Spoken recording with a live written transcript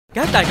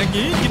Các tài năng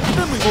nhí 9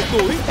 tới 11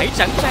 tuổi hãy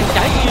sẵn sàng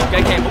trải nghiệm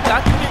trại hè bóng đá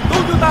thiếu niên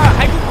Toyota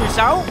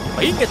 2016.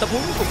 7 ngày tập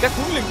huấn cùng các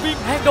huấn luyện viên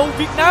hàng đầu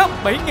Việt Nam.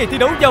 7 ngày thi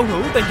đấu giao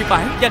hữu tại Nhật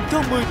Bản dành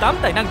cho 18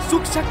 tài năng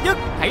xuất sắc nhất.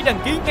 Hãy đăng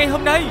ký ngay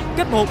hôm nay.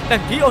 Cách 1, đăng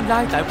ký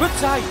online tại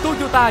website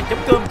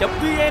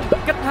toyota.com.vn.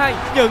 Cách 2,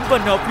 nhận và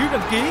nộp phiếu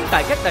đăng ký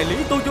tại các đại lý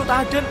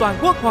Toyota trên toàn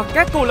quốc hoặc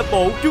các câu lạc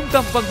bộ, trung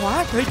tâm văn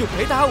hóa, thể dục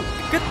thể thao.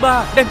 Cách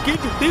 3, đăng ký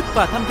trực tiếp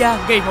và tham gia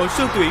ngày hội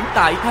sơ tuyển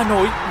tại Hà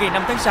Nội ngày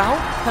 5 tháng 6,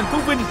 thành phố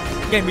Vinh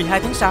ngày 12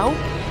 tháng 6,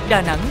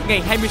 Đà Nẵng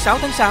ngày 26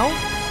 tháng 6,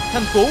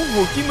 thành phố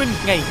Hồ Chí Minh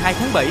ngày 2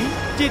 tháng 7.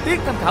 Chi tiết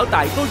tham khảo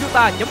tại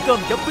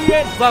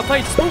toyota.com.vn và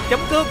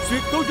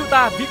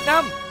facebook.com/Toyota Việt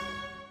Nam.